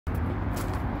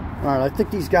Alright, I think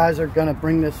these guys are gonna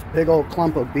bring this big old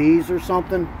clump of bees or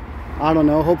something. I don't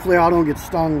know. Hopefully I don't get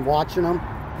stung watching them.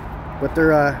 But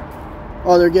they're,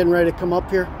 oh, they're getting ready to come up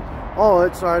here. Oh,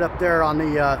 it's right up there on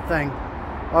the thing.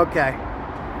 Okay.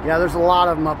 Yeah, there's a lot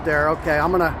of them up there. Okay,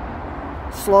 I'm gonna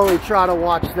slowly try to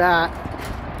watch that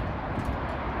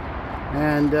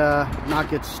and not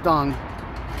get stung.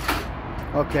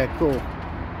 Okay, cool.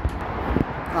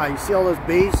 Alright, you see all those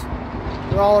bees?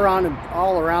 They're all around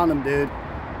them, dude.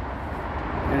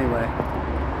 Anyway,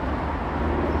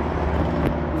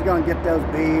 he's gonna get those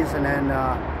bees and then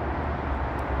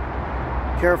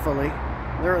carefully.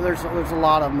 There's a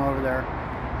lot of them over there.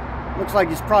 Looks like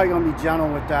he's probably gonna be gentle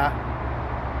with that.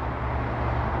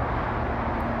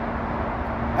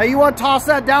 Hey, you want to toss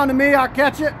that down to me? I'll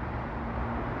catch it.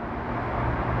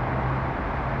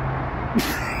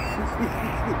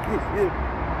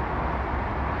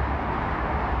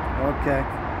 Okay.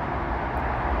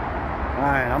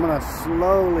 Alright, I'm gonna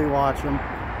slowly watch him.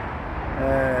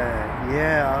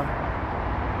 Yeah.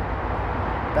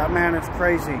 That man is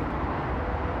crazy.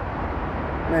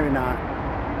 Maybe not.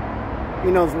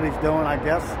 He knows what he's doing, I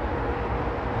guess.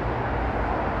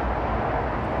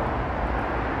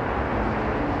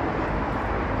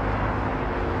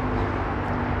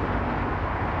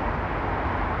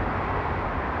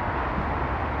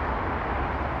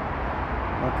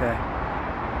 Okay.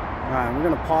 Alright, we're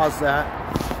gonna pause that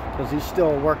because he's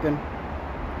still working.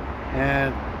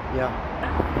 And yeah.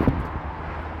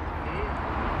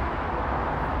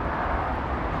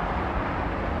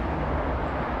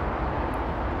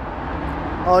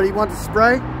 Oh, do you want to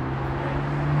spray?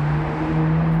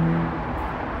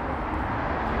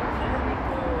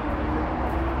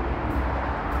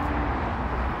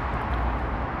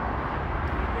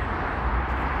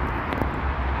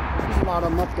 There's a lot of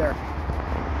them up there.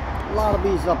 A lot of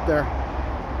bees up there.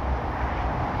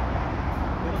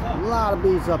 A lot of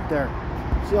bees up there.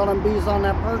 See all them bees on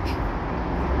that perch?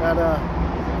 That,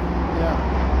 yeah.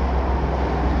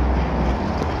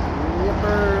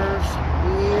 Yippers.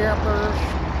 Yippers.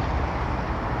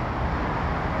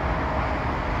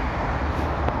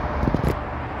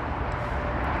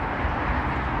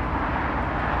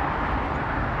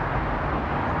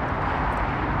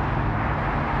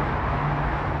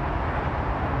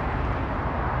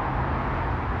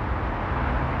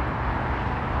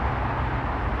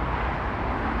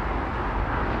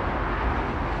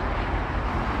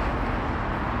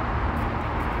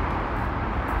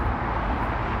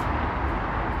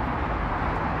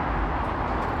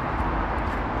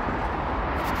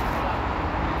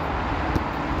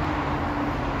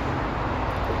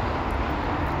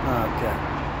 Okay.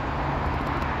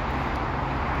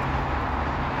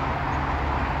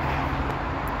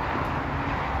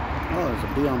 Oh, there's a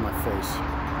bee on my face.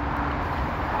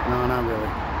 No, not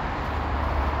really.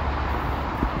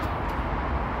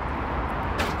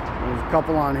 There's a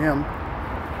couple on him.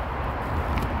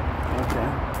 Okay.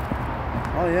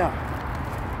 Oh, yeah.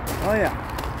 Oh, yeah.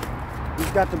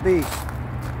 He's got the bees.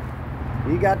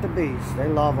 He got the bees. They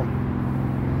love them.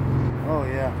 Oh,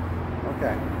 yeah.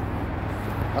 Okay.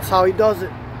 That's how he does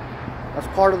it. That's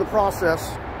part of the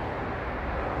process.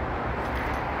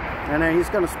 And then he's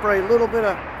going to spray a little bit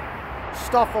of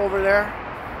stuff over there.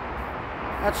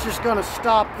 That's just going to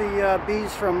stop the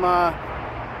bees from,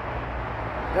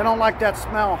 they don't like that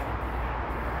smell.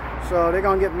 So they're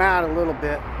going to get mad a little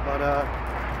bit. But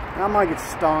I might get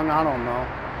stung. I don't know.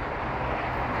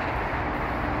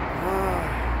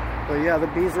 But yeah, the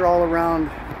bees are all around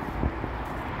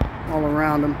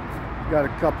him. Got a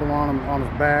couple on him on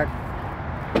his back.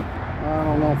 I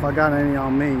don't know if I got any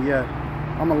on me yet.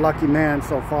 I'm a lucky man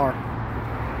so far.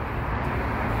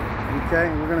 Okay,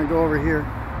 we're gonna go over here.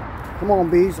 Come on,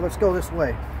 bees, let's go this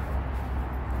way.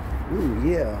 Ooh,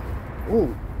 yeah.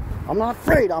 Ooh, I'm not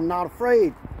afraid. I'm not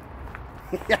afraid.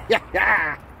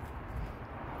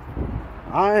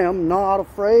 I am not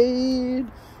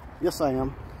afraid. Yes, I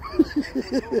am.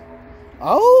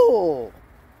 Oh.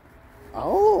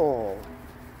 Oh.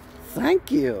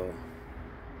 Thank you.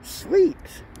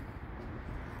 Sweet.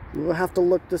 We'll have to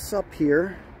look this up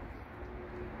here.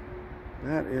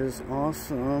 That is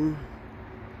awesome.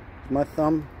 My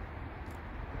thumb.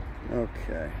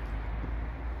 Okay.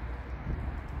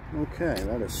 Okay,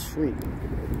 that is sweet.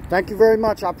 Thank you very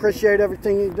much. I appreciate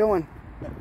everything you're doing.